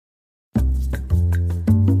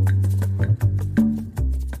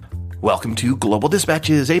Welcome to Global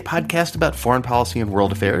Dispatches, a podcast about foreign policy and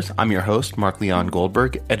world affairs. I'm your host, Mark Leon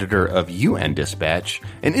Goldberg, editor of UN Dispatch,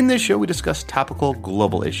 and in this show we discuss topical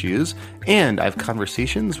global issues, and I have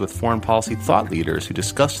conversations with foreign policy thought leaders who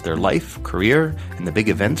discuss their life, career, and the big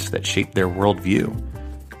events that shape their worldview.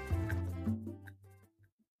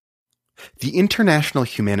 The international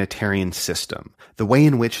humanitarian system, the way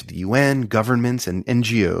in which the UN, governments, and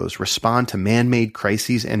NGOs respond to man-made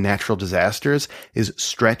crises and natural disasters is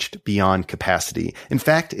stretched beyond capacity. In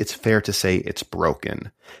fact, it's fair to say it's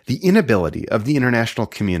broken. The inability of the international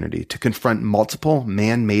community to confront multiple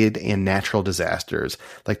man-made and natural disasters,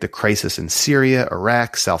 like the crisis in Syria,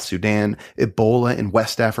 Iraq, South Sudan, Ebola in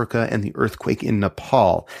West Africa, and the earthquake in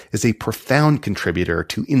Nepal, is a profound contributor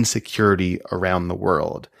to insecurity around the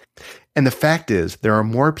world. And the fact is, there are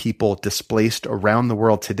more people displaced around the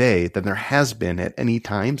world today than there has been at any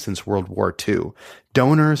time since World War II.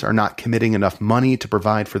 Donors are not committing enough money to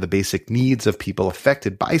provide for the basic needs of people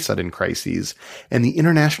affected by sudden crises, and the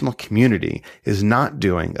international community is not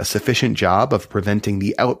doing a sufficient job of preventing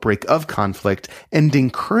the outbreak of conflict, ending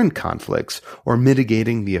current conflicts, or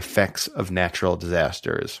mitigating the effects of natural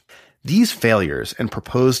disasters. These failures and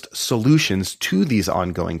proposed solutions to these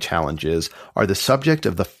ongoing challenges are the subject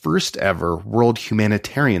of the first ever World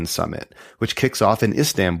Humanitarian Summit, which kicks off in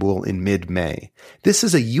Istanbul in mid-May. This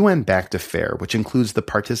is a UN-backed affair which includes the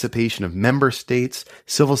participation of member states,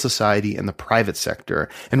 civil society, and the private sector.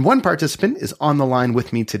 And one participant is on the line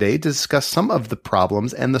with me today to discuss some of the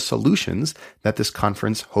problems and the solutions that this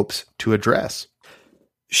conference hopes to address.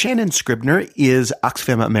 Shannon Scribner is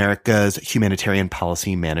Oxfam America's humanitarian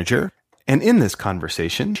policy manager. And in this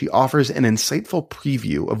conversation, she offers an insightful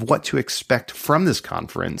preview of what to expect from this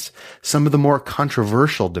conference, some of the more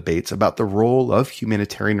controversial debates about the role of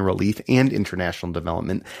humanitarian relief and international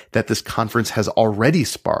development that this conference has already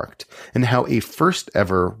sparked, and how a first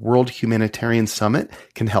ever World Humanitarian Summit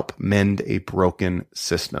can help mend a broken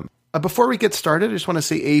system. Before we get started, I just want to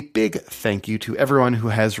say a big thank you to everyone who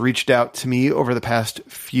has reached out to me over the past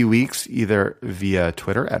few weeks, either via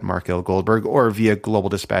Twitter at Mark L. Goldberg or via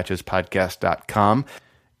globaldispatchespodcast.com.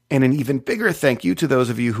 And an even bigger thank you to those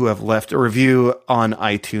of you who have left a review on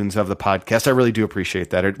iTunes of the podcast. I really do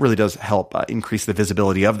appreciate that. It really does help increase the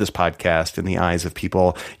visibility of this podcast in the eyes of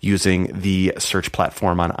people using the search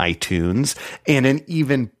platform on iTunes. And an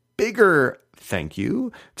even bigger thank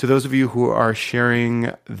you to those of you who are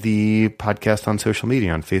sharing the podcast on social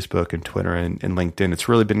media, on Facebook and Twitter and LinkedIn. It's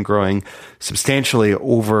really been growing substantially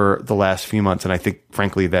over the last few months. And I think,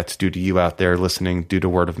 frankly, that's due to you out there listening, due to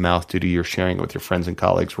word of mouth, due to your sharing it with your friends and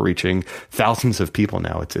colleagues. We're reaching thousands of people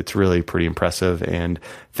now. It's really pretty impressive. And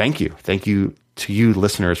thank you. Thank you to you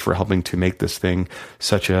listeners for helping to make this thing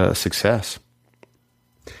such a success.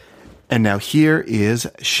 And now here is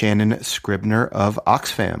Shannon Scribner of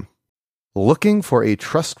Oxfam. Looking for a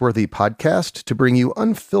trustworthy podcast to bring you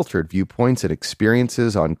unfiltered viewpoints and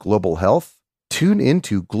experiences on global health? Tune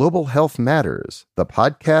into Global Health Matters, the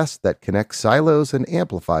podcast that connects silos and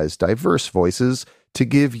amplifies diverse voices to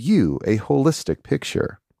give you a holistic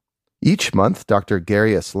picture. Each month, Dr.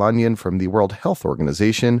 Gary Aslanyan from the World Health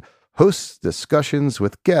Organization hosts discussions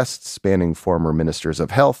with guests spanning former ministers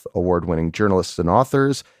of health, award-winning journalists and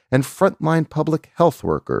authors, and frontline public health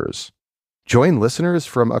workers. Join listeners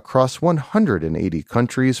from across 180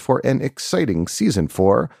 countries for an exciting Season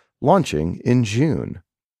 4, launching in June.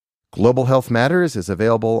 Global Health Matters is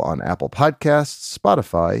available on Apple Podcasts,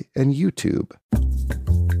 Spotify, and YouTube.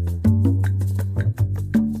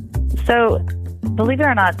 So, believe it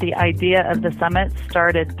or not, the idea of the summit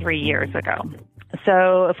started 3 years ago.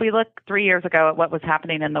 So if we look 3 years ago at what was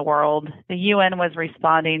happening in the world, the UN was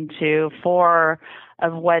responding to four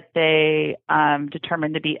of what they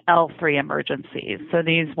determined to be L3 emergencies. So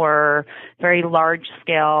these were very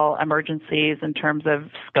large-scale emergencies in terms of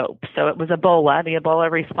scope. So it was Ebola, the Ebola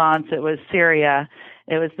response. It was Syria.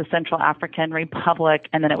 It was the Central African Republic,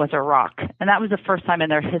 and then it was Iraq. And that was the first time in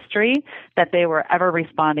their history that they were ever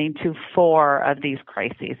responding to four of these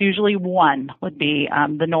crises. Usually one would be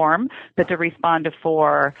the norm, but to respond to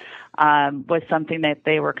four was something that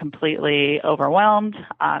they were completely overwhelmed.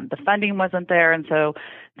 The funding wasn't there, and so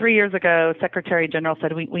 3 years ago, Secretary General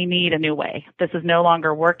said, we need a new way. This is no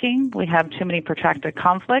longer working. We have too many protracted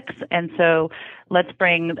conflicts, and so let's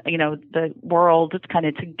bring, the world kind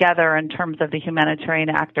of together in terms of the humanitarian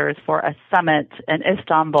actors for a summit in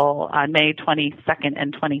Istanbul on May 22nd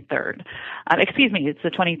and 23rd. It's the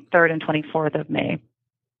 23rd and 24th of May.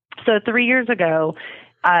 So 3 years ago,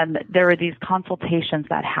 there were these consultations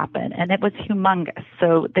that happened, and it was humongous.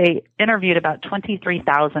 So they interviewed about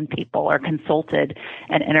 23,000 people, or consulted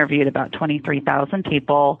and interviewed about 23,000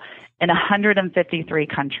 people, in 153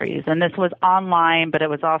 countries. And this was online, but it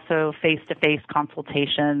was also face-to-face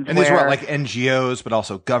consultations. And these were like NGOs, but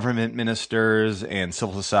also government ministers and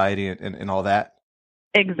civil society and all that?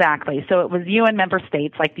 Exactly. So it was UN member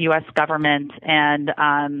states like the U.S. government and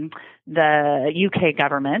the UK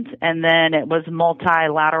government, and then it was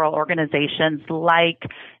multilateral organizations like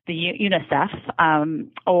the UNICEF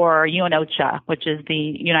or UNOCHA, which is the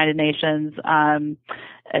United Nations.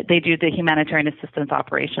 They do the humanitarian assistance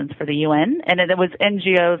operations for the UN, and it was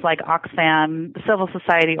NGOs like Oxfam, civil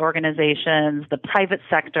society organizations, the private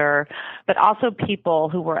sector, but also people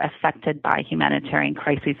who were affected by humanitarian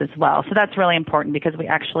crises as well. So that's really important because we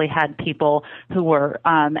actually had people who were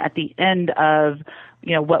at the end of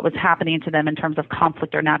what was happening to them in terms of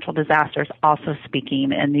conflict or natural disasters, also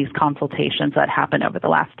speaking in these consultations that happened over the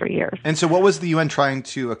last 3 years. And so what was the UN trying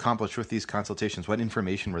to accomplish with these consultations? What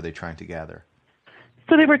information were they trying to gather?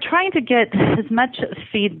 So they were trying to get as much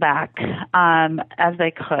feedback as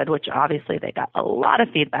they could, which obviously they got a lot of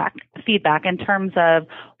feedback in terms of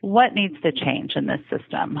what needs to change in this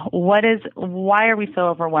system. Why are we so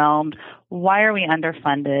overwhelmed? Why are we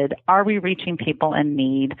underfunded? Are we reaching people in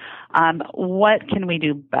need? What can we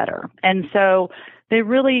do better? And so they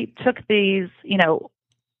really took these,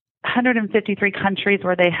 153 countries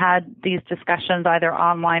where they had these discussions either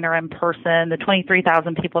online or in person, the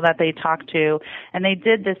 23,000 people that they talked to, and they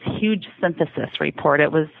did this huge synthesis report.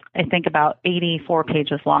 It was, I think, about 84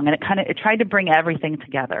 pages long, and it tried to bring everything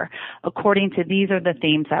together according to these are the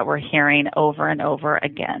themes that we're hearing over and over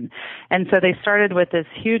again. And so they started with this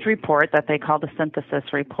huge report that they called the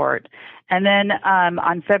synthesis report. And then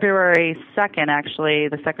on February 2nd, actually,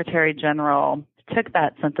 the Secretary General took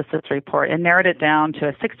that synthesis report and narrowed it down to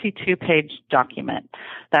a 62-page document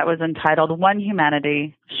that was entitled One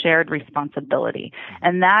Humanity, Shared Responsibility.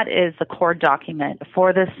 And that is the core document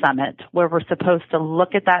for this summit, where we're supposed to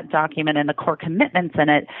look at that document and the core commitments in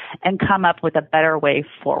it and come up with a better way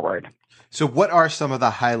forward. So what are some of the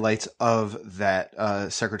highlights of that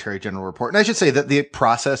Secretary General report? And I should say that the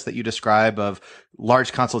process that you describe of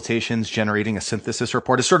large consultations generating a synthesis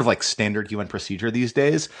report is sort of like standard UN procedure these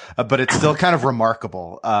days, but it's still kind of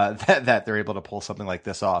remarkable that they're able to pull something like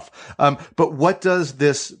this off. But what does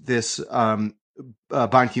this Ban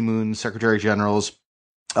Ki-moon Secretary General's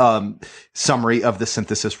summary of the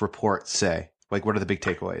synthesis report say? Like, what are the big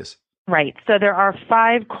takeaways? Right. So there are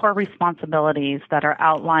 5 core responsibilities that are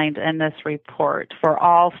outlined in this report for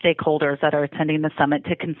all stakeholders that are attending the summit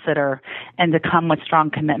to consider and to come with strong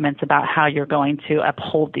commitments about how you're going to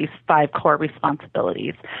uphold these 5 core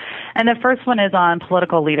responsibilities. And the first one is on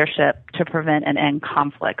political leadership to prevent and end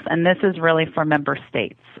conflicts. And this is really for member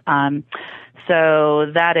states. So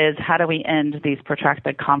that is, how do we end these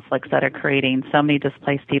protracted conflicts that are creating so many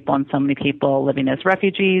displaced people and so many people living as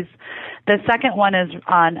refugees? The second one is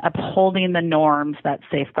on upholding the norms that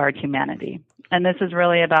safeguard humanity. And this is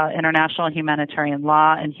really about international humanitarian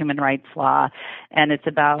law and human rights law. And it's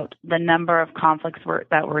about the number of conflicts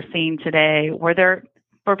that we're seeing today where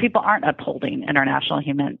people aren't upholding international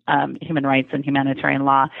human rights and humanitarian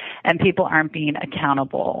law, and people aren't being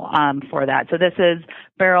accountable for that. So this is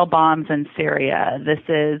barrel bombs in Syria. This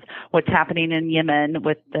is what's happening in Yemen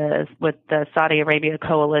with the Saudi Arabia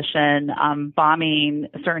coalition bombing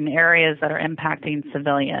certain areas that are impacting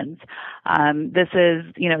civilians. This is,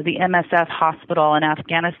 the MSF hospital in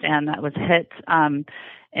Afghanistan that was hit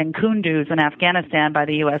in Kunduz in Afghanistan by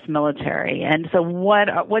the U.S. military. And so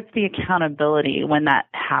what's the accountability when that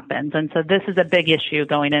happens? And so this is a big issue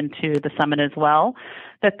going into the summit as well.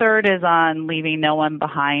 The third is on leaving no one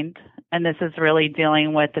behind. And this is really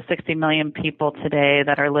dealing with the 60 million people today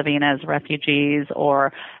that are living as refugees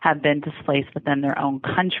or have been displaced within their own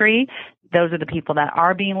country. Those are the people that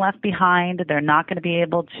are being left behind. They're not going to be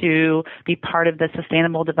able to be part of the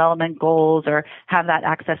Sustainable Development Goals or have that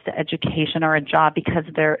access to education or a job because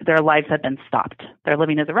their lives have been stopped. They're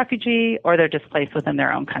living as a refugee or they're displaced within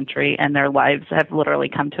their own country and their lives have literally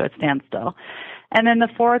come to a standstill. And then the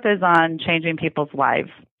fourth is on changing people's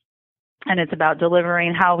lives. And it's about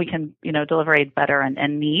delivering how we can, deliver aid better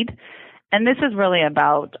and need. And this is really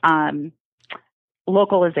about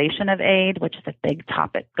localization of aid, which is a big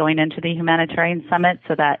topic going into the humanitarian summit,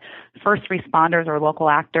 so that first responders or local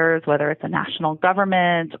actors, whether it's a national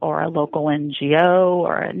government or a local NGO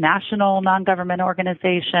or a national non-government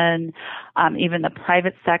organization, even the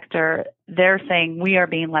private sector, they're saying we are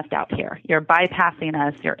being left out here. You're bypassing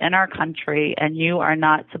us. You're in our country, and you are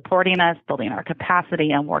not supporting us, building our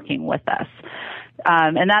capacity, and working with us.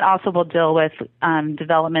 And that also will deal with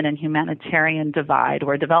development and humanitarian divide,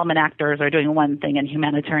 where development actors are doing one thing and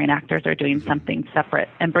humanitarian actors are doing something separate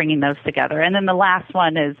and bringing those together. And then the last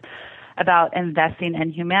one is about investing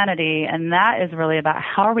in humanity. And that is really about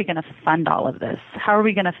how are we going to fund all of this? How are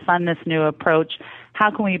we going to fund this new approach? How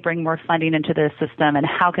can we bring more funding into the system? And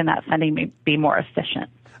how can that funding be more efficient?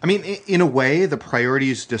 I mean, in a way, the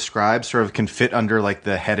priorities described sort of can fit under like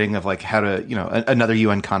the heading of like how to, another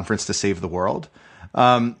UN conference to save the world.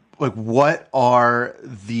 Like, what are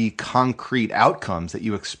the concrete outcomes that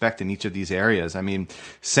you expect in each of these areas? I mean,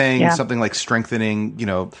 saying something like strengthening,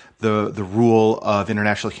 the rule of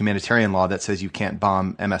international humanitarian law that says you can't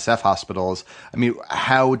bomb MSF hospitals. I mean,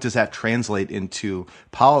 how does that translate into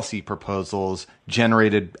policy proposals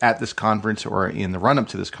generated at this conference or in the run-up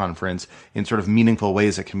to this conference in sort of meaningful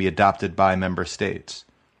ways that can be adopted by member states?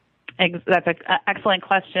 That's an excellent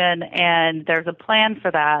question, and there's a plan for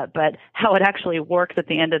that, but how it actually works at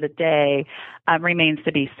the end of the day remains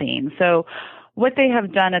to be seen. So what they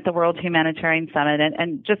have done at the World Humanitarian Summit,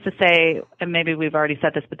 and just to say, and maybe we've already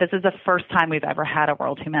said this, but this is the first time we've ever had a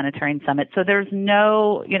World Humanitarian Summit. So there's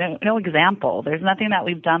no example. There's nothing that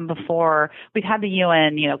we've done before. We've had the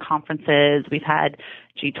UN, conferences. We've had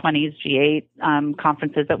G20s, G8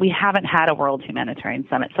 conferences, but we haven't had a World Humanitarian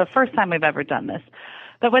Summit. So first time we've ever done this.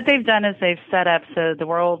 But what they've done is they've set up, so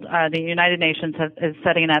the United Nations is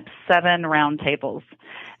setting up 7 roundtables.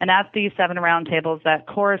 And at these 7 roundtables that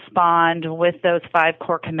correspond with those 5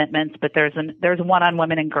 core commitments, but there's one on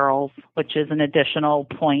women and girls, which is an additional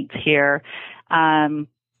point here.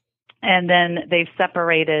 And then they've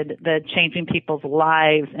separated the changing people's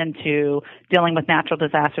lives into dealing with natural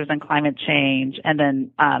disasters and climate change, and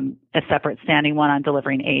then a separate standing one on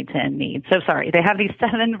delivering aid to in need. So sorry, they have these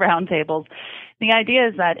 7 roundtables. The idea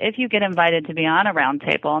is that if you get invited to be on a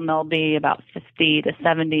roundtable, and there'll be about 50 to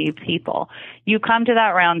 70 people, you come to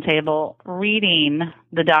that roundtable reading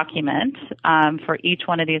the document for each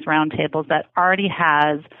one of these roundtables that already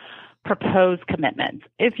has proposed commitments.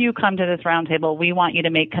 If you come to this roundtable, we want you to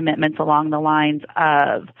make commitments along the lines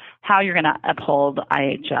of how you're going to uphold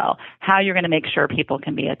IHL, how you're going to make sure people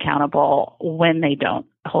can be accountable when they don't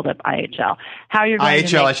hold up IHL, how you're going to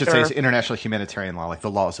IHL, make I should say, is international humanitarian law, like the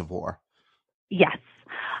laws of war. Yes.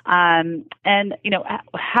 And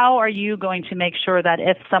how are you going to make sure that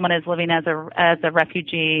if someone is living as a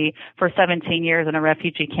refugee for 17 years in a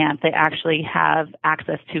refugee camp, they actually have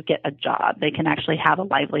access to get a job? They can actually have a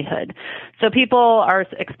livelihood. So people are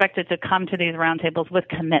expected to come to these roundtables with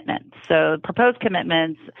commitments. So proposed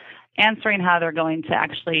commitments, answering how they're going to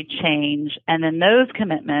actually change, and then those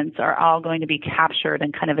commitments are all going to be captured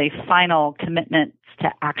in kind of a final commitments to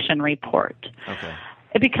action report. Okay.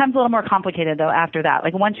 It becomes a little more complicated, though, after that.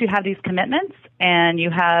 Like, once you have these commitments and you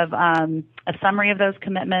have a summary of those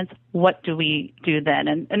commitments, what do we do then?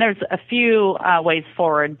 And there's a few ways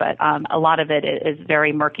forward, but a lot of it is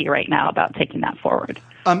very murky right now about taking that forward.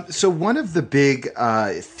 So one of the big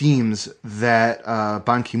themes that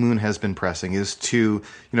Ban Ki-moon has been pressing is to,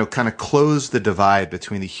 kind of close the divide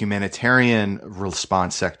between the humanitarian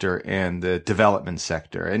response sector and the development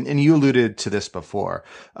sector. And you alluded to this before.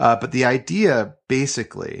 But the idea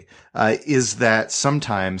basically is that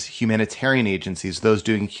sometimes humanitarian agencies, those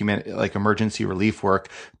doing emergency relief work,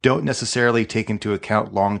 don't necessarily take into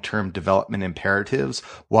account long-term development imperatives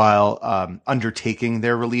while undertaking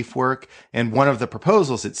their relief work. And one of the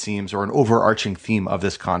proposals, it seems, or an overarching theme of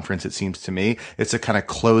this conference, it seems to me, is to kind of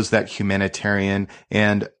close that humanitarian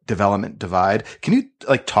and development divide. Can you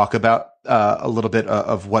talk about a little bit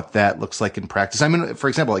of what that looks like in practice? I mean, for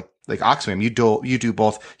example, like Oxfam, you do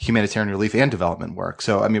both humanitarian relief and development work.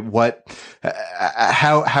 So, I mean,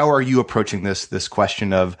 how are you approaching this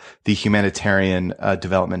question of the humanitarian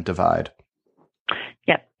development divide?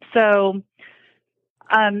 Yep. So,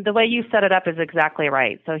 the way you set it up is exactly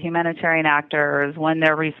right. So humanitarian actors, when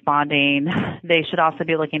they're responding, they should also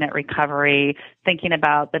be looking at recovery, thinking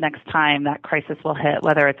about the next time that crisis will hit,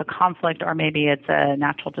 whether it's a conflict or maybe it's a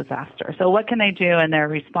natural disaster. So what can they do in their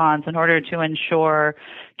response in order to ensure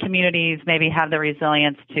communities maybe have the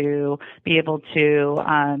resilience to be able to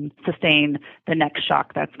sustain the next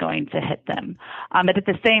shock that's going to hit them? But at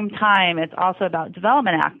the same time, it's also about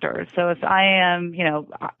development actors. So if I am,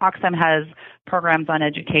 Oxfam has programs on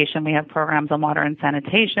education, we have programs on water and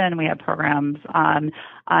sanitation, we have programs on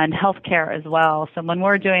healthcare as well. So when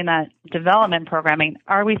we're doing that development programming,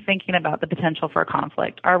 are we thinking about the potential for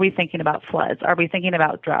conflict? Are we thinking about floods? Are we thinking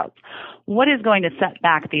about droughts? What is going to set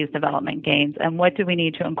back these development gains, and what do we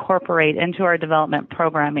need to incorporate into our development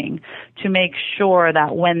programming to make sure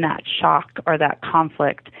that when that shock or that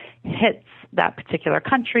conflict hits that particular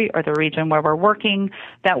country or the region where we're working,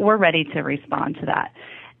 that we're ready to respond to that?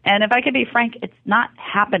 And if I could be frank, it's not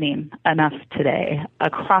happening enough today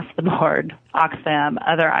across the board. Oxfam,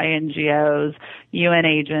 other INGOs, UN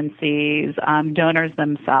agencies, donors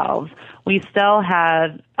themselves. We still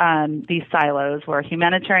have these silos where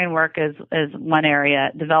humanitarian work is one area,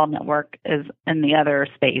 development work is in the other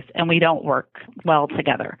space, and we don't work well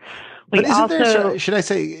together. But isn't there, should I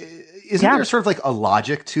say, isn't there sort of like a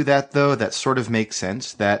logic to that, though, that sort of makes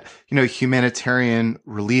sense that, humanitarian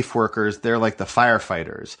relief workers, they're like the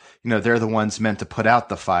firefighters. They're the ones meant to put out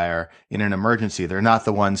the fire in an emergency. They're not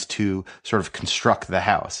the ones to sort of construct the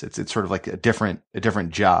house. It's sort of like a different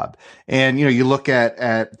job. And, you look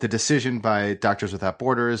at the decision by Doctors Without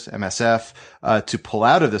Borders, MSF, to pull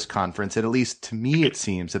out of this conference. And at least to me, it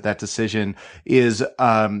seems that decision is,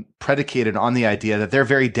 predicated on the idea that they're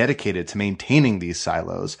very dedicated to maintaining these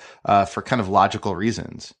silos, for kind of logical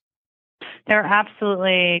reasons. There are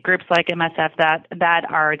absolutely groups like MSF that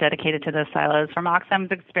are dedicated to those silos. From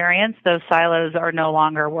Oxfam's experience, those silos are no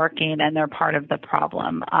longer working, and they're part of the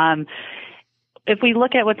problem. If we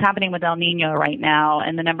look at what's happening with El Nino right now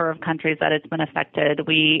and the number of countries that it's been affected,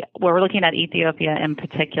 we're looking at Ethiopia in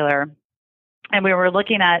particular, and we were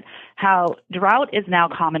looking at how drought is now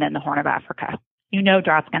common in the Horn of Africa.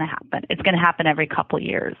 Drought's going to happen. It's going to happen every couple of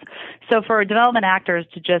years. So for development actors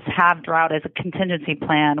to just have drought as a contingency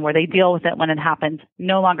plan where they deal with it when it happens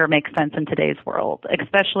no longer makes sense in today's world,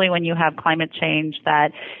 especially when you have climate change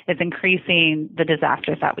that is increasing the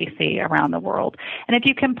disasters that we see around the world. And if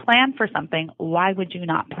you can plan for something, why would you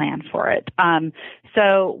not plan for it?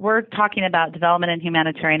 So we're talking about development and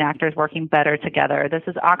humanitarian actors working better together. This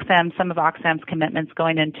is Oxfam. Some of Oxfam's commitments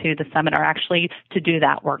going into the summit are actually to do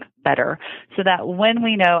that work better, so that when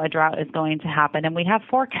we know a drought is going to happen, and we have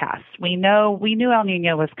forecasts, we knew El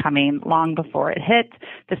Nino was coming long before it hit.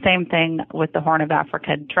 The same thing with the Horn of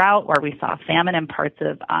Africa drought, where we saw famine in parts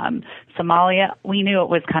of Somalia. We knew it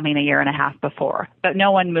was coming a year and a half before, but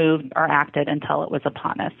no one moved or acted until it was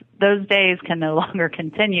upon us. Those days can no longer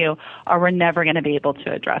continue, or we're never going to be able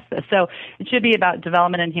to address this. So it should be about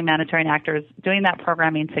development and humanitarian actors doing that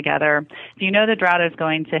programming together. If you know the drought is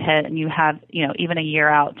going to hit and you have, even a year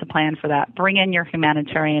out to plan for that, bring in your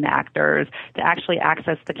humanitarian actors to actually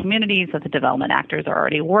access the communities that the development actors are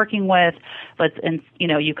already working with.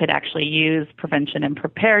 You could actually use prevention and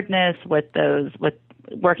preparedness with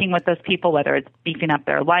working with those people, whether it's beefing up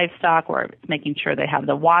their livestock or it's making sure they have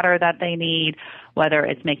the water that they need, whether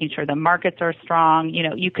it's making sure the markets are strong.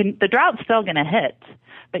 The drought's still going to hit,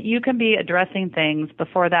 but you can be addressing things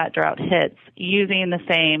before that drought hits using the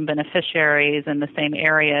same beneficiaries in the same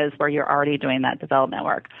areas where you're already doing that development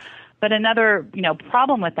work. But another,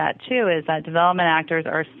 problem with that too is that development actors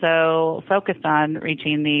are so focused on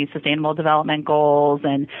reaching the sustainable development goals,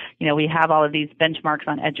 and we have all of these benchmarks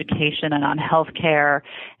on education and on healthcare,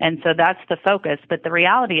 and so that's the focus. But the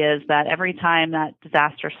reality is that every time that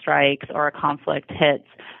disaster strikes or a conflict hits,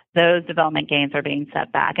 those development gains are being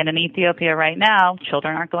set back. And in Ethiopia right now,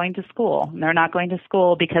 children aren't going to school. They're not going to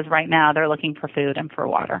school because right now they're looking for food and for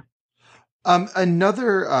water.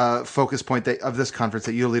 Another focus point of this conference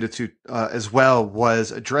that you alluded to as well was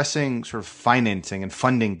addressing sort of financing and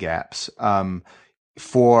funding gaps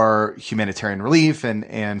for humanitarian relief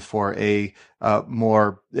and for a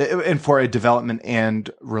development and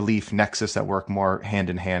relief nexus that work more hand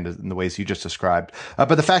in hand in the ways you just described.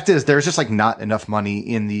 But the fact is, there's just not enough money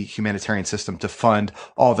in the humanitarian system to fund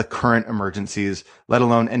all the current emergencies, let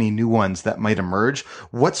alone any new ones that might emerge.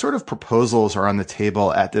 What sort of proposals are on the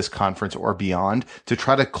table at this conference or beyond to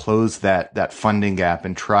try to close that funding gap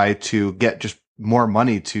and try to get just more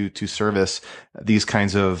money to service these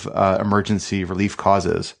kinds of emergency relief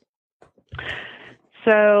causes?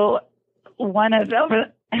 So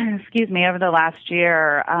over the last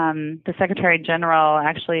year, the Secretary General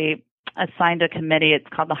actually assigned a committee. It's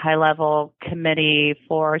called the High Level Committee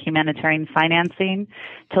for Humanitarian Financing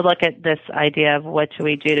to look at this idea of what should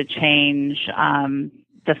we do to change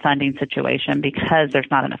the funding situation, because there's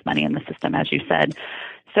not enough money in the system, as you said.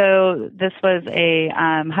 So this was a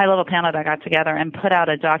high-level panel that got together and put out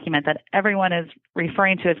a document that everyone is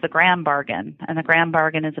referring to as the Graham Bargain. And the Graham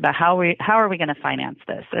Bargain is about how are we going to finance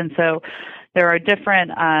this? And so there are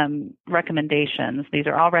different recommendations. These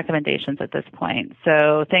are all recommendations at this point.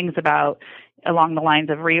 So things along the lines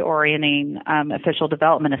of reorienting official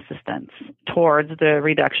development assistance towards the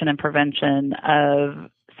reduction and prevention of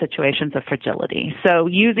situations of fragility. So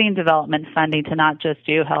using development funding to not just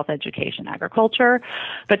do health, education, agriculture,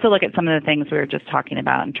 but to look at some of the things we were just talking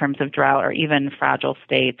about in terms of drought or even fragile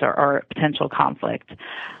states or potential conflict.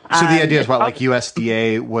 So the idea is what,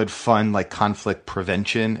 USDA would fund conflict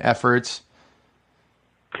prevention efforts?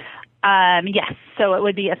 Yes. So it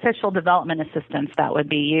would be official development assistance that would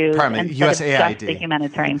be used instead of just the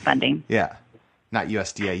humanitarian funding. Yeah. Not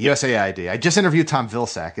USDA, USAID. I just interviewed Tom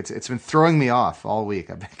Vilsack. It's been throwing me off all week.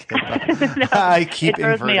 No, I keep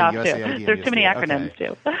inverting USAID. Too. There's too many acronyms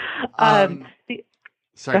too.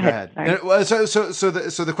 Sorry, go ahead. Sorry. So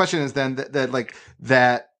the question is then that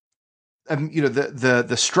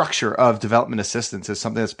the structure of development assistance is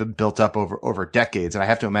something that's been built up over decades, and I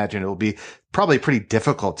have to imagine it will be probably pretty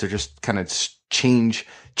difficult to just kind of change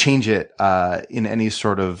it in any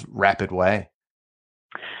sort of rapid way.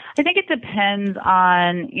 I think it depends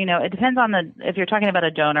on, if you're talking about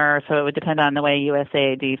a donor, so it would depend on the way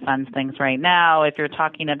USAID funds things right now. If you're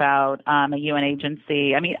talking about a UN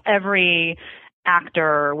agency, I mean, every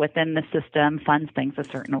actor within the system funds things a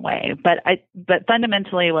certain way. But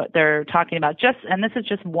fundamentally what they're talking about, and this is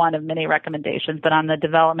just one of many recommendations, but on the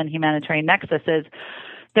development humanitarian nexus is,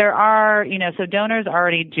 there are, so donors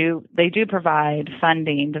already do provide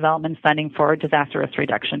funding, development funding for disaster risk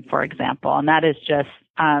reduction, for example. And that is just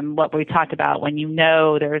what we talked about. When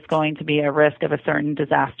there's going to be a risk of a certain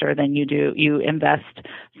disaster, then you invest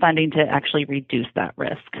funding to actually reduce that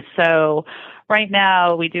risk. So right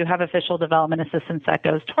now we do have official development assistance that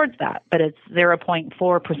goes towards that, but it's 0.4%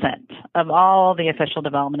 of all the official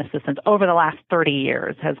development assistance over the last 30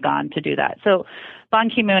 years has gone to do that. So Ban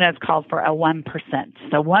Ki-moon has called for a 1%.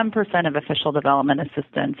 So 1% of official development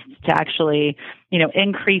assistance to actually,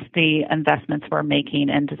 increase the investments we're making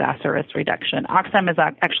in disaster risk reduction. Oxfam is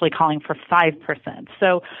actually calling for 5%.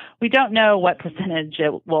 So we don't know what percentage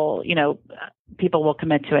it will, people will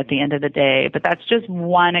commit to at the end of the day. But that's just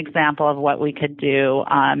one example of what we could do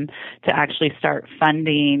to actually start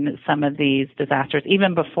funding some of these disasters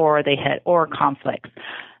even before they hit, or conflicts.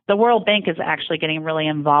 The World Bank is actually getting really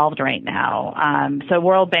involved right now. So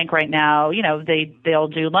World Bank right now, they'll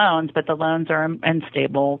do loans, but the loans are in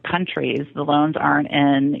stable countries. The loans aren't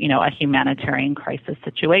in, a humanitarian crisis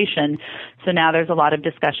situation. So now there's a lot of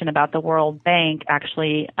discussion about the World Bank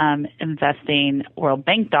actually investing World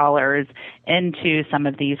Bank dollars into some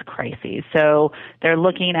of these crises. So they're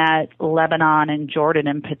looking at Lebanon and Jordan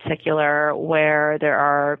in particular, where there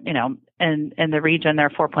are, in the region,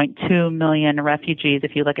 there are 4.2 million refugees.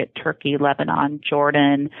 If you look at Turkey, Lebanon,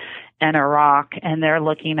 Jordan, and Iraq, and they're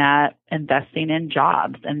looking at investing in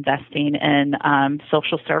jobs, investing in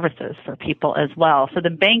social services for people as well. So the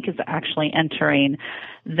bank is actually entering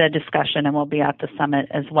the discussion and will be at the summit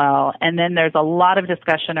as well. And then there's a lot of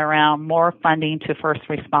discussion around more funding to first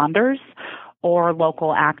responders or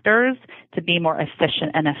local actors to be more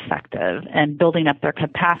efficient and effective, and building up their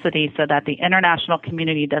capacity so that the international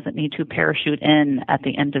community doesn't need to parachute in at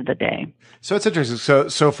the end of the day. So it's interesting.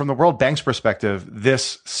 So from the World Bank's perspective,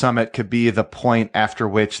 this summit could be the point after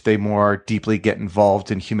which they more deeply get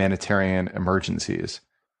involved in humanitarian emergencies.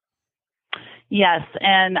 Yes,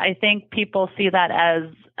 and I think people see that as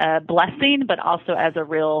a blessing, but also as a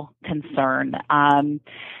real concern. And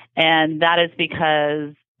that is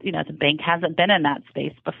because the bank hasn't been in that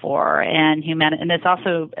space before, and this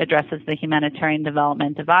also addresses the humanitarian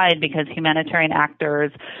development divide, because humanitarian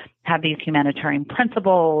actors have these humanitarian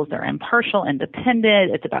principles. They're impartial,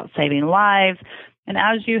 independent. It's about saving lives. And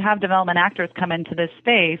as you have development actors come into this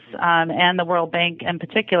space, and the World Bank in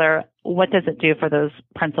particular, what does it do for those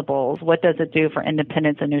principles? What does it do for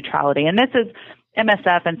independence and neutrality? And this is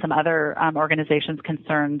MSF and some other organizations'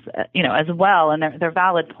 concerns, as well, and they're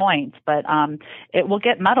valid points, but it will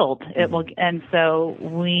get muddled. It will, and so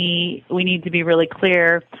we need to be really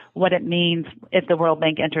clear what it means if the World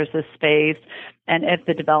Bank enters this space, and if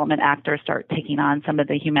the development actors start taking on some of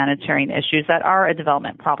the humanitarian issues that are a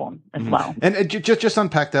development problem as well. And just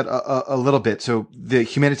unpack that a little bit. So the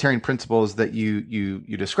humanitarian principles that you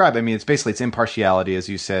describe, I mean, it's impartiality, as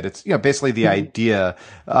you said. It's basically the idea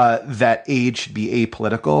that aid should be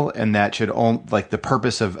apolitical, and that should the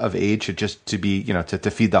purpose of aid should just to be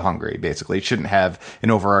to feed the hungry. Basically, it shouldn't have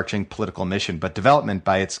an overarching political mission. But development,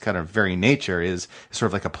 by its kind of very nature, is sort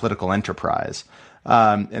of like a political enterprise.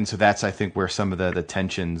 And so that's, I think, where some of the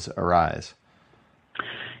tensions arise.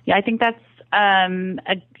 Yeah, I think that's an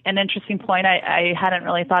interesting point. I hadn't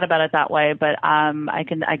really thought about it that way, but I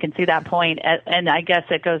can see that point, and I guess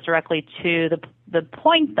it goes directly to the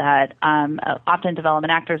point that often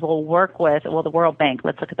development actors will work with the World Bank.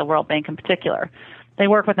 Let's look at the World Bank in particular. They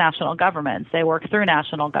work with national governments. They work through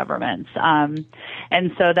national governments.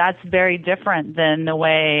 And so that's very different than the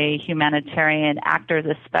way humanitarian actors,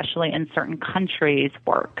 especially in certain countries,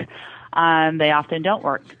 work. They often don't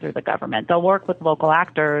work through the government. They'll work with local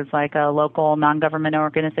actors, like a local non-government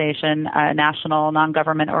organization, a national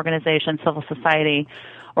non-government organization, civil society,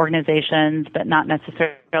 organizations, but not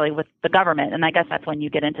necessarily with the government. And I guess that's when you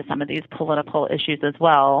get into some of these political issues as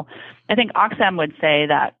well. I think Oxfam would say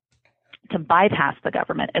that to bypass the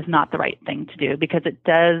government is not the right thing to do because it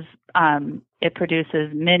does, it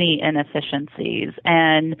produces many inefficiencies,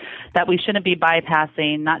 and that we shouldn't be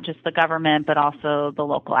bypassing not just the government, but also the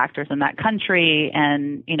local actors in that country.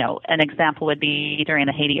 And, an example would be during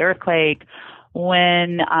the Haiti earthquake,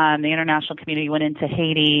 when the international community went into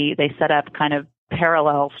Haiti, they set up kind of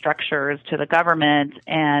parallel structures to the government,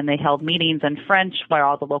 and they held meetings in French where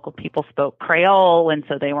all the local people spoke Creole, and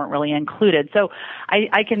so they weren't really included. So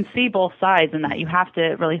I can see both sides in that you have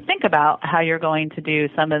to really think about how you're going to do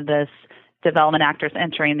some of this development actors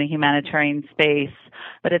entering the humanitarian space.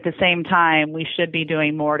 But at the same time, we should be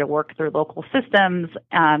doing more to work through local systems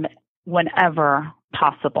whenever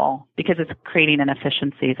possible, because it's creating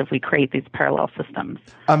inefficiencies if we create these parallel systems.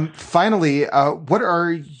 Finally, what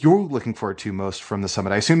are you looking forward to most from the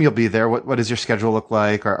summit? I assume you'll be there. What does your schedule look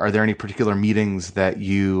like? Are there any particular meetings that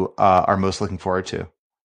you are most looking forward to?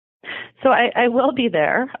 So I will be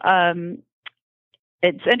there.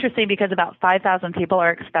 It's interesting because about 5,000 people are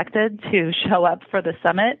expected to show up for the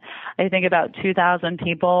summit. I think about 2,000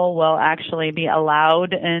 people will actually be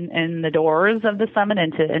allowed in the doors of the summit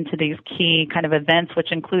into these key kind of events,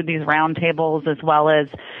 which include these roundtables as well as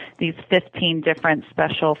these 15 different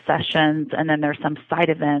special sessions. And then there's some side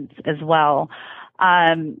events as well.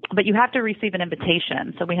 But you have to receive an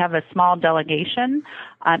invitation. So we have a small delegation.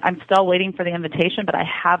 I'm still waiting for the invitation, but I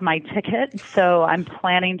have my ticket, so I'm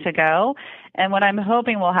planning to go. And what I'm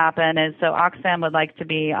hoping will happen is, so Oxfam would like to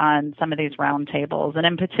be on some of these roundtables. And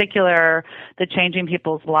in particular, the Changing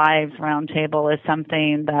People's Lives roundtable is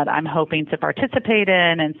something that I'm hoping to participate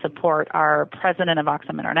in and support our president of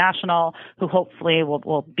Oxfam International, who hopefully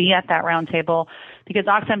will be at that roundtable, because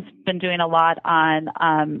Oxfam's been doing a lot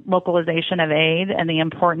on localization of aid and the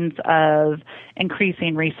importance of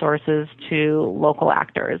increasing resources to local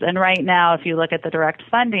actors. And right now, if you look at the direct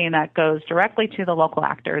funding that goes directly to the local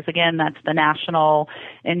actors, again, that's the national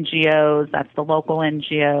NGOs, that's the local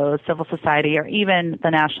NGOs, civil society, or even the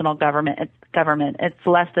national government, it's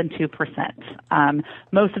less than 2%.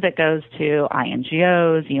 Most of it goes to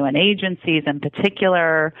INGOs, UN agencies in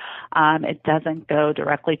particular. It doesn't go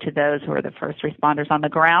directly to those who are the first responders on the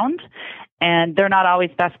ground. And they're not always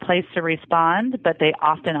best placed to respond, but they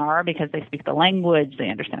often are because they speak the language, they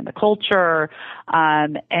understand the culture,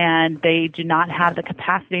 and they do not have the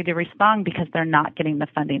capacity to respond because they're not getting the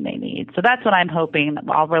funding they need. So that's what I'm hoping, that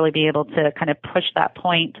I'll really be able to kind of push that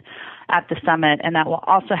point at the summit, and that will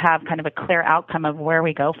also have kind of a clear outcome of where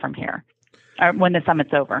we go from here when the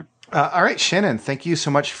summit's over. All right, Shannon, thank you so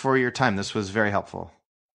much for your time. This was very helpful.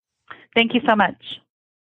 Thank you so much.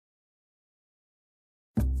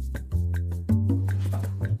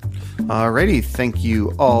 Alrighty, thank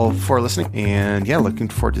you all for listening, and looking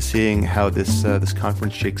forward to seeing how this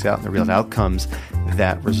conference shakes out and the real outcomes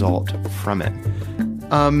that result from it.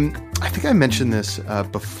 I think I mentioned this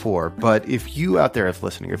before, but if you out there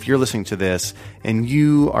if you're listening to this and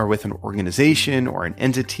you are with an organization or an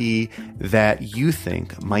entity that you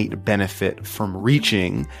think might benefit from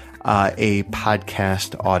reaching a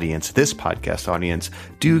podcast audience, this podcast audience,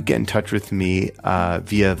 do get in touch with me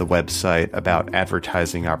via the website about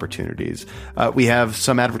advertising opportunities. We have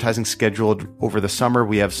some advertising scheduled over the summer.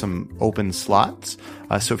 We have some open slots.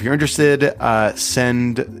 So if you're interested,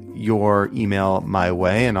 send your email my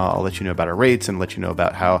way, and I'll let you know about our rates and let you know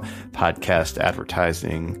about how podcast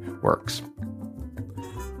advertising works.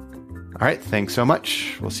 All right. Thanks so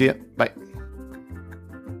much. We'll see you. Bye.